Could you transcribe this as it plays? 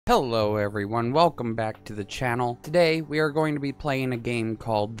Hello everyone, welcome back to the channel. Today we are going to be playing a game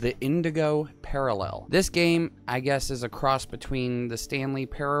called the Indigo Parallel. This game, I guess, is a cross between the Stanley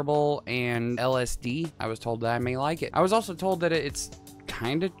Parable and LSD. I was told that I may like it. I was also told that it's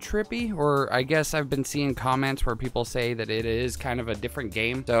kind of trippy, or I guess I've been seeing comments where people say that it is kind of a different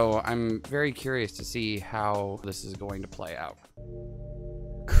game. So I'm very curious to see how this is going to play out.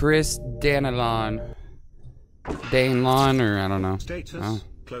 Chris Danelon, or I don't know. Status. Oh.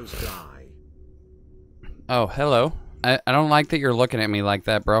 Closed eye. Oh, hello. I don't like that you're looking at me like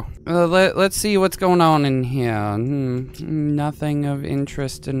that, bro. Let's see what's going on in here. Nothing of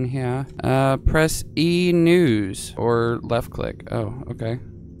interest in here. Press E News or left click. Oh, okay.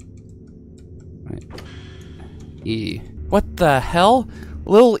 Wait. E. What the hell?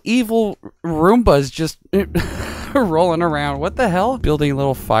 Little evil Roombas just rolling around. What the hell? Building a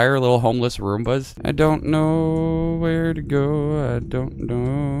little fire, little homeless Roombas. I don't know where to go. I don't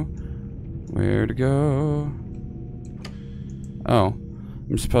know where to go. Oh,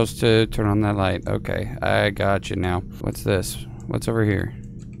 I'm supposed to turn on that light. Okay, I got you now. What's this? What's over here?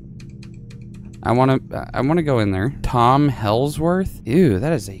 I wanna go in there. Tom Hellsworth? Ew,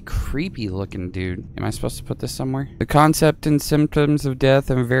 that is a creepy looking dude. Am I supposed to put this somewhere? The concept and symptoms of death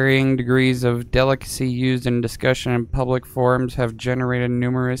and varying degrees of delicacy used in discussion in public forums have generated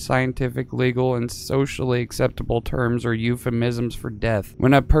numerous scientific, legal, and socially acceptable terms or euphemisms for death.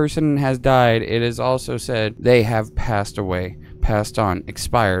 When a person has died, it is also said they have passed away, passed on,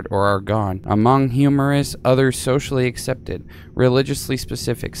 expired, or are gone. Among humorous, other socially accepted, religiously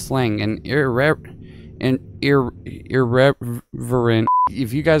specific, slang, and irreverent.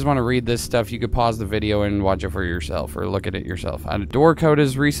 If you guys want to read this stuff, you could pause the video and watch it for yourself, or look at it yourself. The door code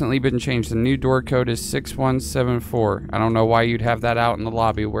has recently been changed. The new door code is 6174. I don't know why you'd have that out in the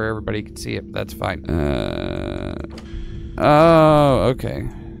lobby where everybody could see it, but that's fine. Oh, okay.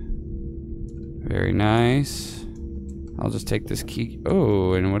 Very nice. I'll just take this key.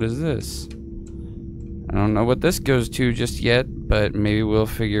 Oh, and what is this? I don't know what this goes to just yet, but maybe we'll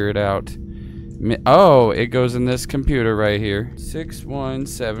figure it out. Oh, it goes in this computer right here.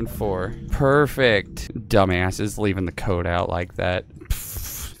 6174. Perfect. Dumbasses leaving the code out like that.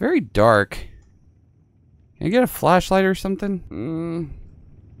 Pfft, very dark. Can I get a flashlight or something?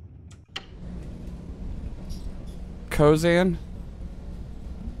 Kozan?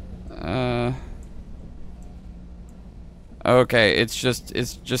 Okay, it's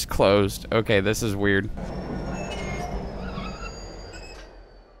just closed. Okay, this is weird.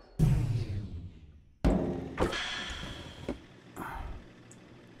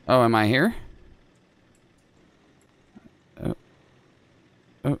 Oh, am I here?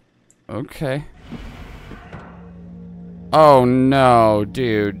 Oh, okay. Oh no,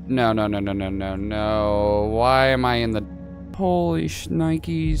 dude. No. Why am I in the... Holy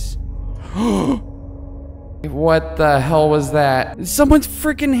shnikes. What the hell was that? Someone's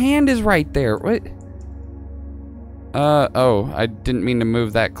freaking hand is right there. What? Oh, I didn't mean to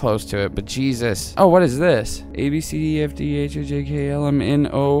move that close to it, but Jesus. Oh, what is this? A, B, C, D, F, D, H, I, J, K, L, M, N,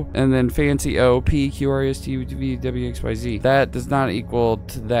 O, and then fancy O, P, Q, R, S, T, U, V, W, X, Y, Z. That does not equal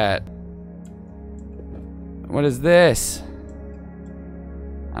to that. What is this?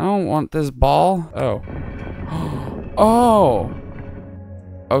 I don't want this ball. Oh. Oh!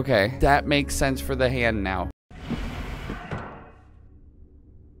 Okay, that makes sense for the hand now.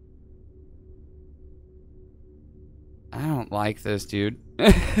 I don't like this, dude.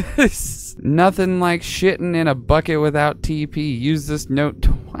 Nothing like shitting in a bucket without TP. Use this note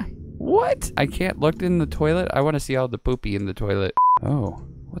twice. What? I can't look in the toilet? I want to see all the poopy in the toilet. Oh,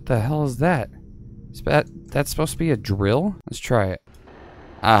 what the hell is that? Is that's supposed to be a drill? Let's try it.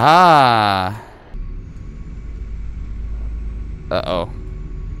 Aha! Uh-oh.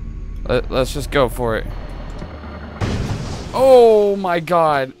 Let's just go for it. Oh my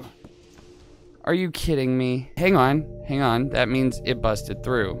god. Are you kidding me? Hang on. That means it busted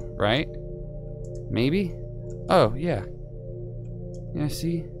through, right? Maybe? Oh, yeah. Yeah,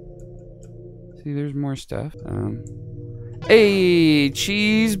 see? See, there's more stuff. Hey,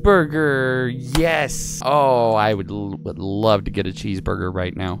 cheeseburger. Yes. Oh, I would love to get a cheeseburger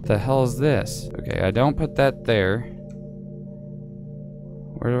right now. What the hell is this? Okay, I don't put that there.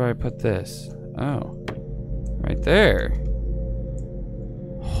 Where do I put this? Oh, right there.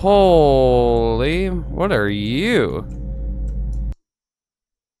 Holy, what are you?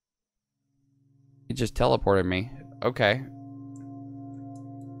 It just teleported me. Okay.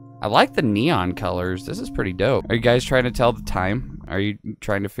 I like the neon colors. This is pretty dope. Are you guys trying to tell the time? Are you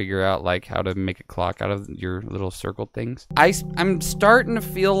trying to figure out like how to make a clock out of your little circle things? I'm starting to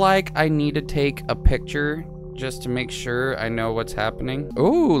feel like I need to take a picture just to make sure I know what's happening.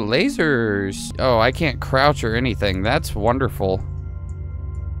 Ooh, lasers. Oh, I can't crouch or anything. That's wonderful.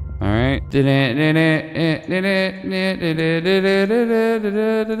 All right.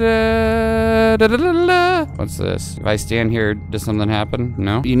 What's this? If I stand here, does something happen?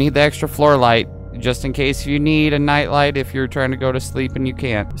 No? You need the extra floor light, just in case you need a night light if you're trying to go to sleep and you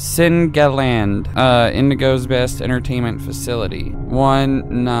can't. Singaland. Indigo's best entertainment facility.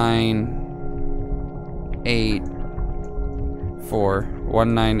 1984.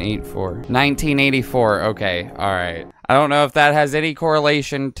 1984. Okay. All right. I don't know if that has any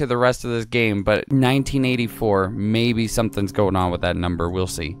correlation to the rest of this game, but 1984, maybe something's going on with that number. We'll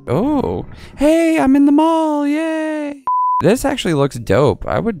see. Oh, hey, I'm in the mall. Yay. This actually looks dope.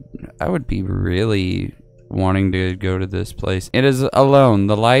 I would be really wanting to go to this place. It is alone.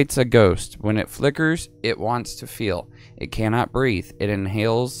 The light's a ghost. When it flickers, it wants to feel. It cannot breathe. It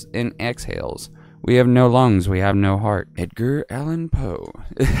inhales and exhales. We have no lungs. We have no heart. Edgar Allan Poe.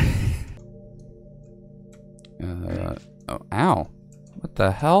 Oh, ow. What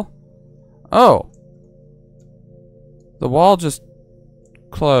the hell? Oh. The wall just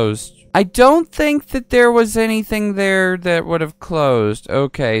closed. I don't think that there was anything there that would have closed.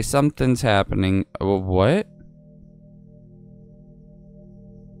 Okay, something's happening. What?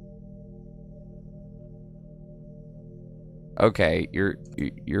 Okay, you're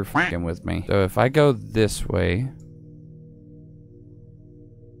fucking with me. So if I go this way.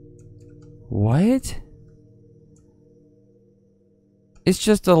 What? It's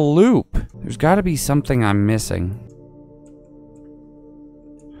just a loop. There's got to be something I'm missing.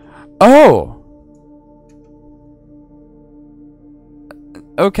 Oh!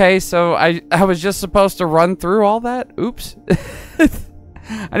 Okay, so I was just supposed to run through all that? Oops. I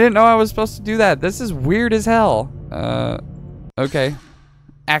didn't know I was supposed to do that. This is weird as hell. Okay.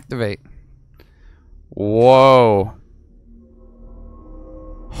 Activate. Whoa.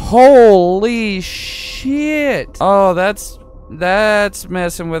 Holy shit. Oh, that's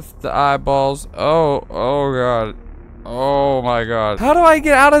messing with the eyeballs. Oh god. Oh my god. How do I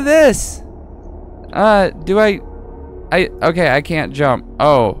get out of this? Okay, I can't jump.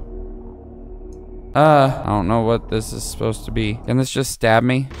 Oh. I don't know what this is supposed to be. Can this just stab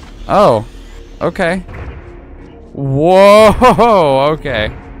me? Oh. Okay. Whoa,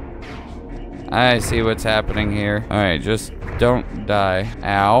 okay. I see what's happening here. Alright, just don't die.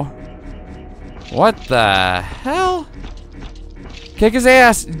 Ow. What the hell? Kick his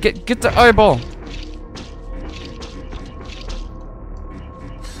ass! Get the eyeball!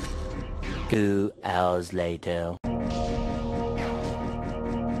 2 hours later.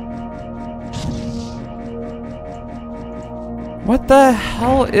 What the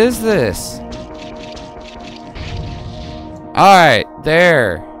hell is this? Alright,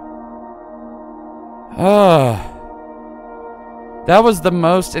 there. That was the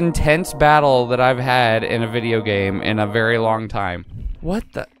most intense battle that I've had in a video game in a very long time. What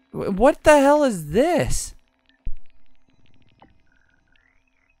the hell is this?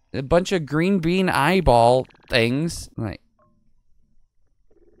 A bunch of green bean eyeball things. Like,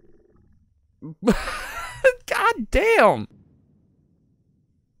 god damn.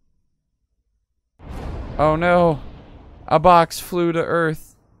 Oh no. A box flew to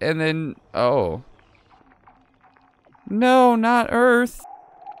Earth and then, oh. No, not Earth.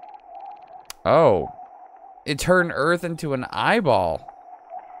 Oh. It turned Earth into an eyeball.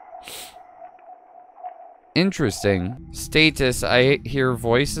 Interesting. Status, I hear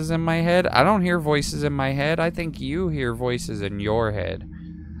voices in my head. I don't hear voices in my head. I think you hear voices in your head.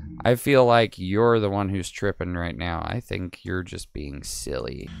 I feel like you're the one who's tripping right now. I think you're just being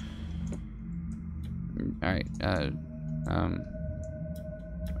silly. Alright,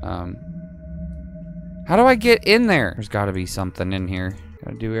 how do I get in there? There's gotta be something in here.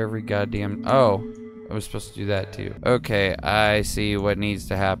 Gotta do every goddamn... Oh, I was supposed to do that too. Okay, I see what needs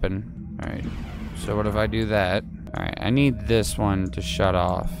to happen. Alright, so what if I do that? Alright, I need this one to shut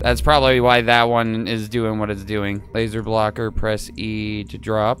off. That's probably why that one is doing what it's doing. Laser blocker, press E to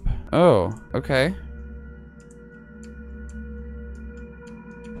drop. Oh, okay.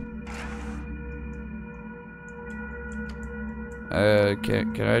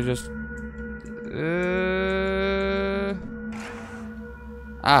 Can I just...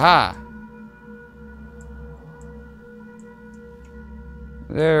 Aha!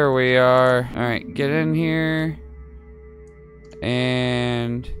 There we are. Alright, get in here.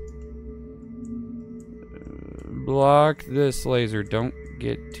 And... block this laser. Don't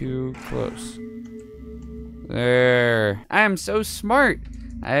get too close. There. I am so smart!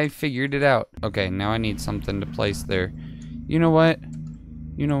 I figured it out. Okay, now I need something to place there. You know what?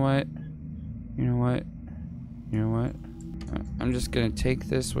 You know what? You know what? You know what? I'm just gonna take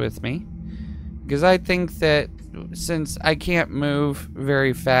this with me. Because I think that since I can't move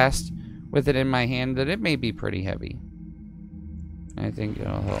very fast with it in my hand, that it may be pretty heavy. I think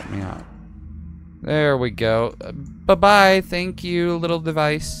it'll help me out. There we go. Bye-bye. Thank you, little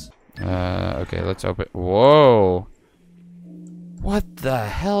device. Okay, let's open. Whoa. What the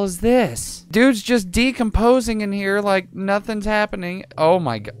hell is this? Dude's just decomposing in here like nothing's happening. Oh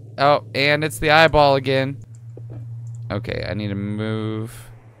my god. Oh, and it's the eyeball again. Okay, I need to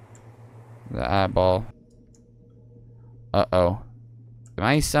move the eyeball. Uh-oh. Am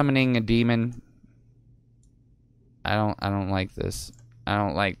I summoning a demon? I don't like this. I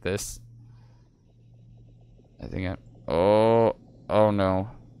don't like this. I think oh no.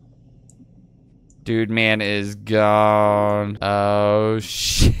 Dude, man is gone. Oh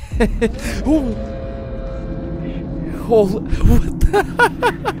shit. Oh, what the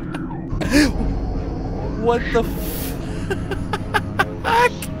what the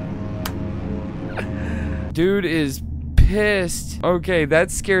fuck? Dude is pissed. Okay,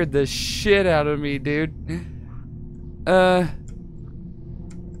 that scared the shit out of me, dude.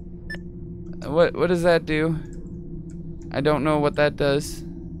 What does that do? I don't know what that does.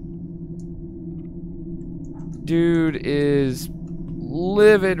 Dude is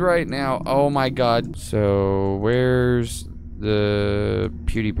livid right now. Oh my god. So where's the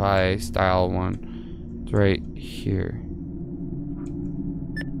PewDiePie style one? It's right here.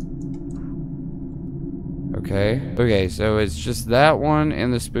 Okay. Okay, so it's just that one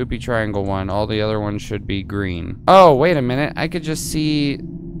and the spoopy triangle one. All the other ones should be green. Oh, wait a minute. I could just see...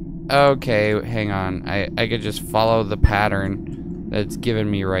 Okay, hang on. I could just follow the pattern that's given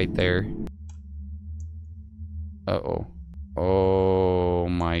me right there. Uh-oh. Oh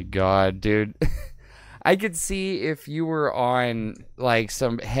my god, dude. I could see if you were on, like,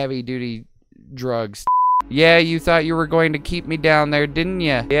 some heavy-duty drugs. Yeah, you thought you were going to keep me down there, didn't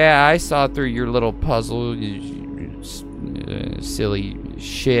you? Yeah, I saw through your little puzzle, you silly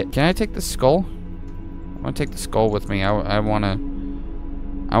shit. Can I take the skull? I want to take the skull with me. I want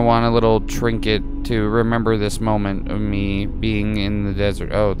a little trinket to remember this moment of me being in the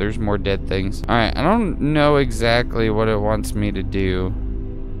desert. Oh, there's more dead things. Alright, I don't know exactly what it wants me to do.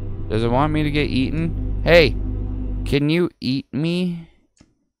 Does it want me to get eaten? Hey, can you eat me?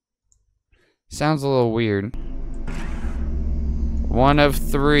 Sounds a little weird. 1 of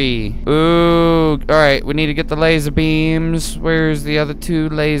 3. Ooh, alright, we need to get the laser beams. Where's the other 2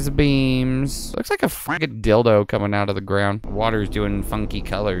 laser beams? Looks like a friggin' dildo coming out of the ground. Water's doing funky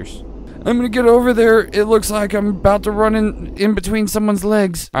colors. I'm gonna get over there. It looks like I'm about to run in between someone's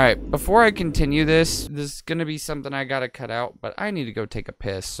legs. Alright, before I continue this is gonna be something I gotta cut out, but I need to go take a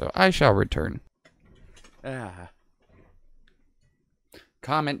piss, so I shall return.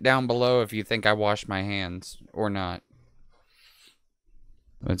 Comment down below if you think I washed my hands or not.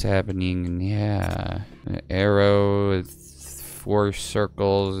 What's happening? Yeah. An arrow with 4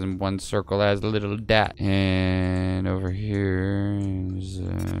 circles, and 1 circle has a little dot. And over here is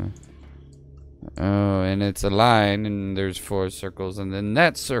oh, and it's a line, and there's 4 circles, and then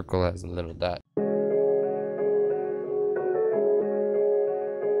that circle has a little dot.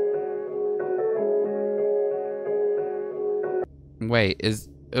 Wait,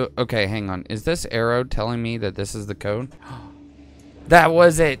 okay, hang on. Is this arrow telling me that this is the code? That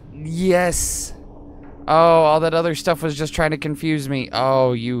was it. Yes. Oh, all that other stuff was just trying to confuse me.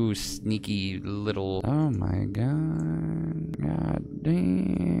 Oh, you sneaky little... Oh my god. God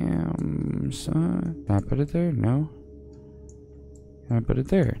damn, son. Can I put it there? No. Can I put it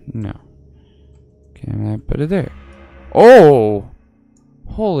there? No. Can I put it there? Oh!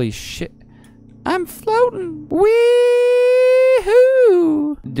 Holy shit. I'm floating. Wee-hoo!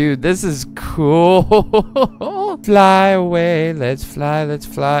 Dude, this is cool. Fly away. Let's fly. Let's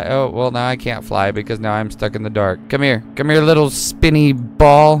fly. Oh, well, now I can't fly because now I'm stuck in the dark. Come here. Come here, little spinny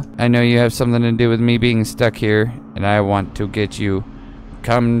ball. I know you have something to do with me being stuck here, and I want to get you.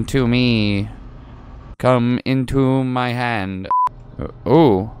 Come to me. Come into my hand.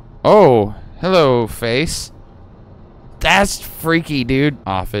 Oh. Oh. Hello, face. That's freaky, dude.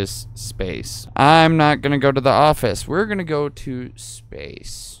 Office space. I'm not gonna go to the office. We're gonna go to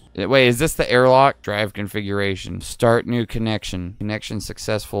space. Wait, is this the airlock? Drive configuration. Start new connection. Connection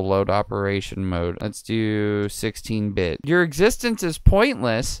successful. Load operation mode. Let's do 16-bit. Your existence is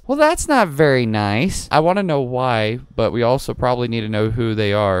pointless. Well, that's not very nice. I want to know why, but we also probably need to know who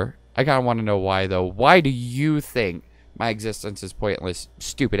they are. I kind of want to know why, though. Why do you think my existence is pointless,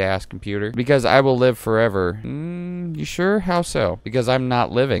 stupid ass computer? Because I will live forever. You sure? How so? Because I'm not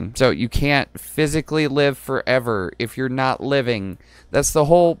living. So you can't physically live forever if you're not living. That's the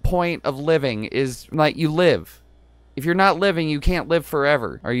whole point of living, is like you live. If you're not living, you can't live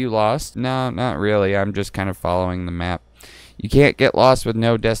forever. Are you lost? No, not really. I'm just kind of following the map. You can't get lost with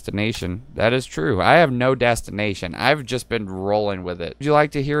no destination. That is true. I have no destination. I've just been rolling with it. Would you like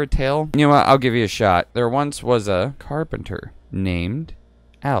to hear a tale? You know what? I'll give you a shot. There once was a carpenter named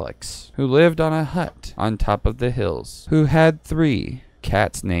Alex who lived on a hut on top of the hills, who had 3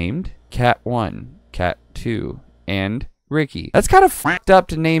 cats named Cat 1, Cat 2, and Ricky. That's kind of fucked up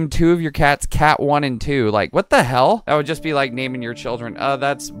to name 2 of your cats Cat 1 and 2. Like, what the hell? That would just be like naming your children.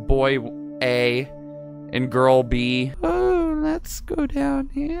 That's boy A and girl B. Oh, let's go down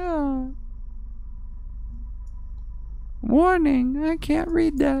here. Warning, I can't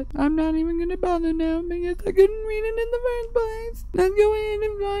read that. I'm not even gonna bother now because I couldn't read it in the first place. Let's go in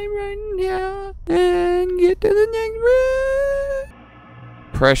and fly right in here and get to the next room.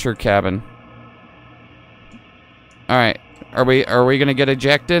 Pressure cabin. Alright, are we gonna get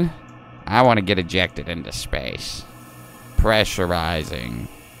ejected? I wanna get ejected into space. Pressurizing.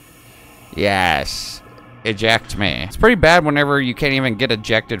 Yes. Eject me. It's pretty bad whenever you can't even get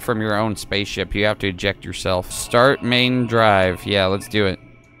ejected from your own spaceship. You have to eject yourself. Start main drive. Yeah, let's do it.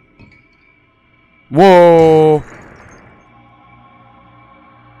 Whoa!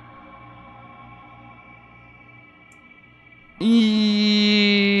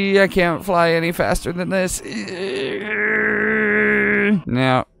 I can't fly any faster than this.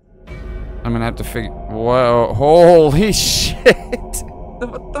 Now, I'm gonna have to figure. Whoa! Holy shit!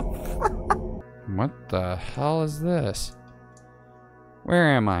 What the fuck? What the hell is this?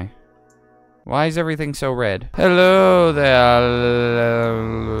 Where am I? Why is everything so red? Hello there.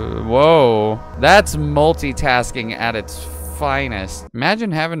 Whoa. That's multitasking at its finest.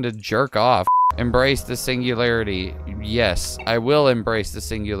 Imagine having to jerk off. Embrace the singularity. Yes, I will embrace the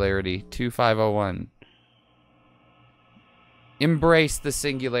singularity. 2501. Embrace the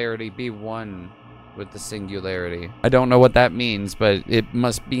singularity. Be one with the singularity. I don't know what that means, but it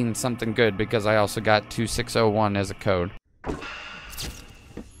must mean something good because I also got 2601 as a code.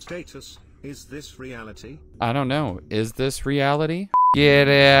 Status, is this reality? I don't know. Is this reality? Get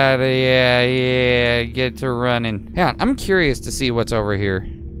out of here. Yeah, get to running. Hang on, I'm curious to see what's over here.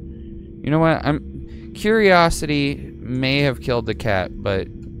 You know what? Curiosity may have killed the cat, but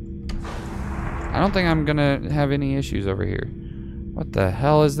I don't think I'm gonna have any issues over here. What the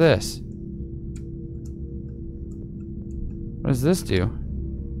hell is this? What does this do?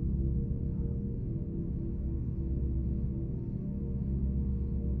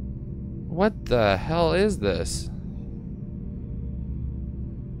 What the hell is this?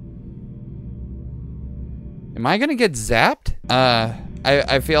 Am I gonna get zapped?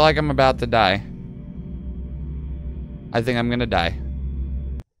 I feel like I'm about to die. I think I'm gonna die.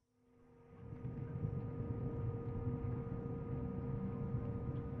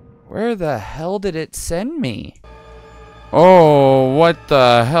 Where the hell did it send me? Oh, what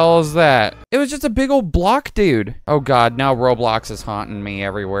the hell is that? It was just a big old block, dude. Oh god, now Roblox is haunting me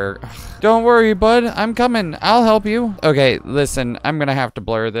everywhere. Don't worry, bud. I'm coming. I'll help you. Okay, listen, I'm gonna have to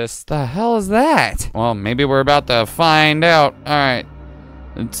blur this. The hell is that? Well, maybe we're about to find out. Alright.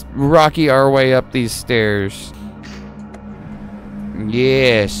 Let's rocky our way up these stairs.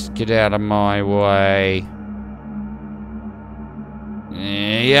 Yes, get out of my way.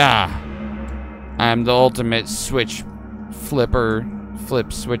 Yeah. I'm the ultimate flip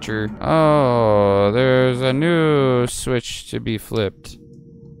switcher. Oh, there's a new switch to be flipped.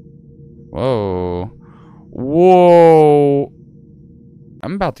 Whoa. Whoa.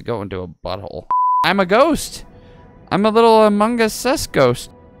 I'm about to go into a butthole. I'm a ghost. I'm a little Among Us ghost.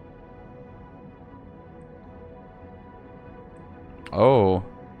 Oh.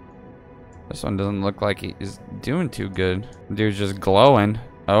 This one doesn't look like he's doing too good. Dude's just glowing.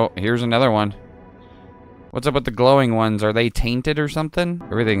 Oh, here's another one. What's up with the glowing ones? Are they tainted or something?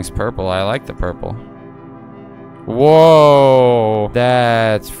 Everything's purple. I like the purple. Whoa.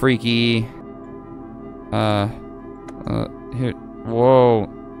 That's freaky. Here.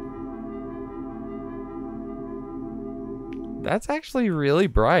 Whoa. That's actually really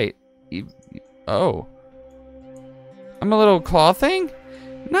bright. Oh. I'm a little claw thing?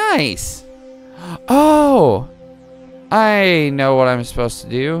 Nice. Oh. I know what I'm supposed to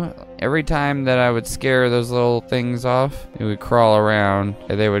do. Every time that I would scare those little things off, it would crawl around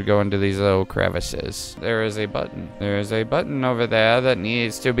and they would go into these little crevices. There is a button. There is a button over there that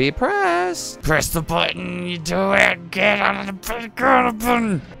needs to be pressed. Press the button, you do it. Get on the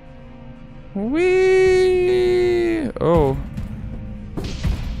button. Whee! Oh.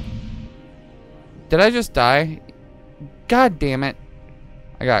 Did I just die? God damn it.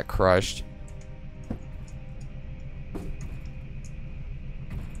 I got crushed.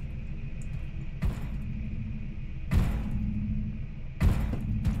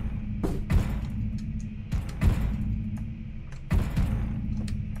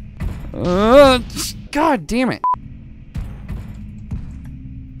 God damn it.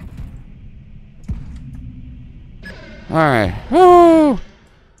 Alright. Woo!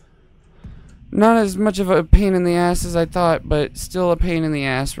 Not as much of a pain in the ass as I thought, but still a pain in the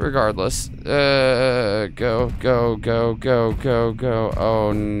ass regardless. Go, go, go, go, go, go.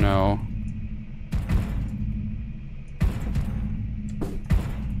 Oh no.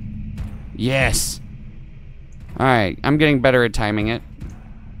 Yes. Alright, I'm getting better at timing it.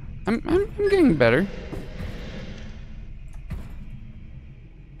 I'm getting better.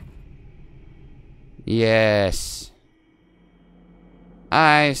 Yes.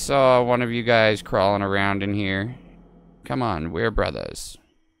 I saw one of you guys crawling around in here. Come on, we're brothers.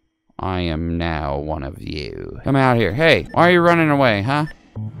 I am now one of you. Come out here. Hey, why are you running away, huh?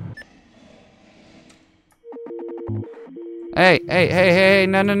 Hey, hey, hey, hey,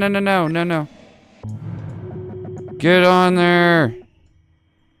 no, no, no, no, no, no, no. Get on there.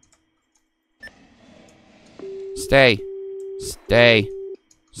 Stay. Stay.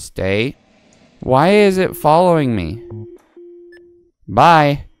 Stay. Why is it following me?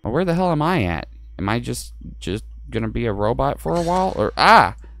 Bye. Where the hell am I at? Am I just gonna be a robot for a while? Or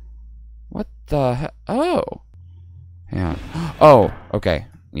what the hell? Oh. Hang on. Oh, okay.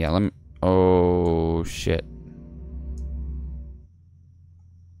 Yeah, let me. Oh shit.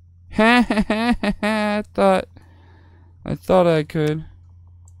 I thought I could.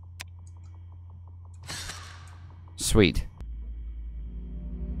 Sweet.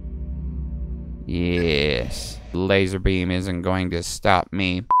 Yes. Laser beam isn't going to stop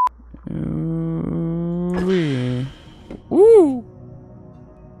me. Ooh-wee. Woo!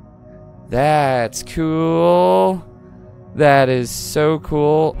 That's cool. That is so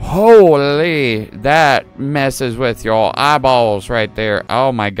cool. Holy, that messes with your eyeballs right there.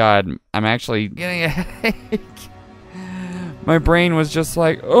 Oh my god, I'm actually getting a headache. My brain was just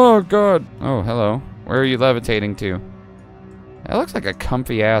like, oh god. Oh, hello. Where are you levitating to? That looks like a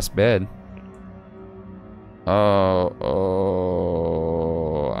comfy ass bed. Oh,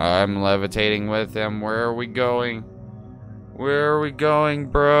 I'm levitating with him. Where are we going? Where are we going,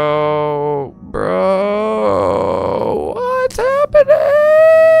 bro? Bro, what's happening?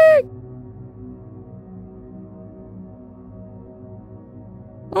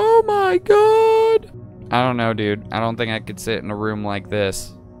 Oh my god. I don't know, dude. I don't think I could sit in a room like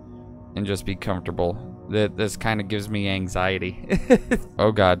this and just be comfortable. This kind of gives me anxiety.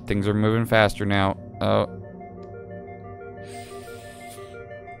 Oh god, things are moving faster now. Oh.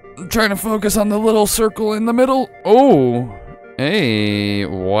 I'm trying to focus on the little circle in the middle. Oh, hey,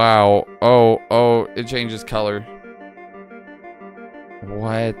 wow. Oh, it changes color.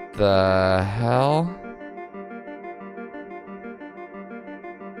 What the hell?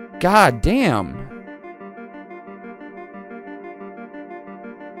 God damn.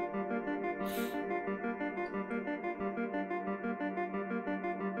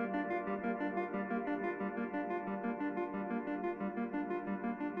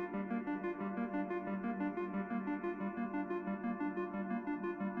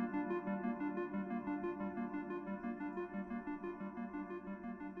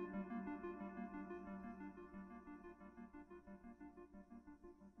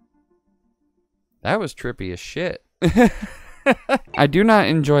 That was trippy as shit. I do not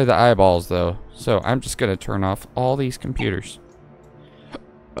enjoy the eyeballs though, so I'm just gonna turn off all these computers.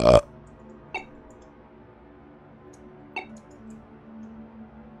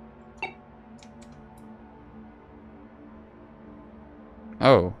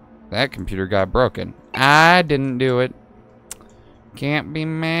 Oh, that computer got broken. I didn't do it. Can't be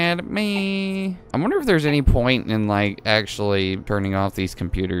mad at me. I wonder if there's any point in like actually turning off these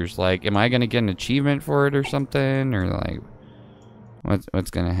computers. Like, am I gonna get an achievement for it or something? Or like, what's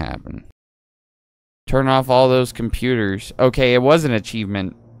gonna happen? Turn off all those computers. Okay, it was an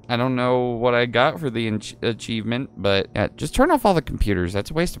achievement. I don't know what I got for the achievement, but yeah, just turn off all the computers.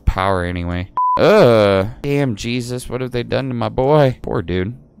 That's a waste of power anyway. Damn Jesus, what have they done to my boy? Poor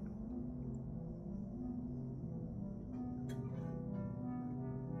dude.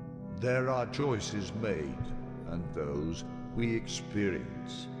 There are choices made, and those we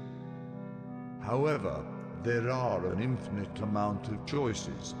experience. However, there are an infinite amount of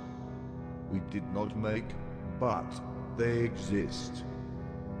choices we did not make, but they exist.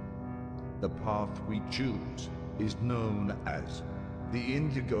 The path we choose is known as the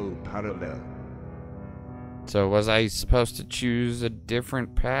Indigo Parallel. So was I supposed to choose a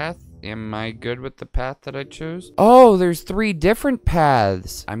different path? Am I good with the path that I chose? Oh, there's 3 different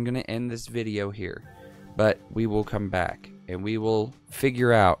paths. I'm gonna end this video here, but we will come back and we will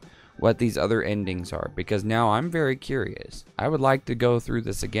figure out what these other endings are, because now I'm very curious. I would like to go through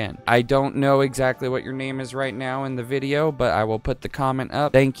this again. I don't know exactly what your name is right now in the video, but I will put the comment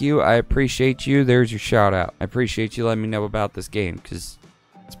up. Thank you. I appreciate you. There's your shout out. I appreciate you letting me know about this game because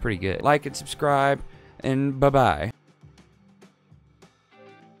it's pretty good. Like and subscribe, and bye-bye.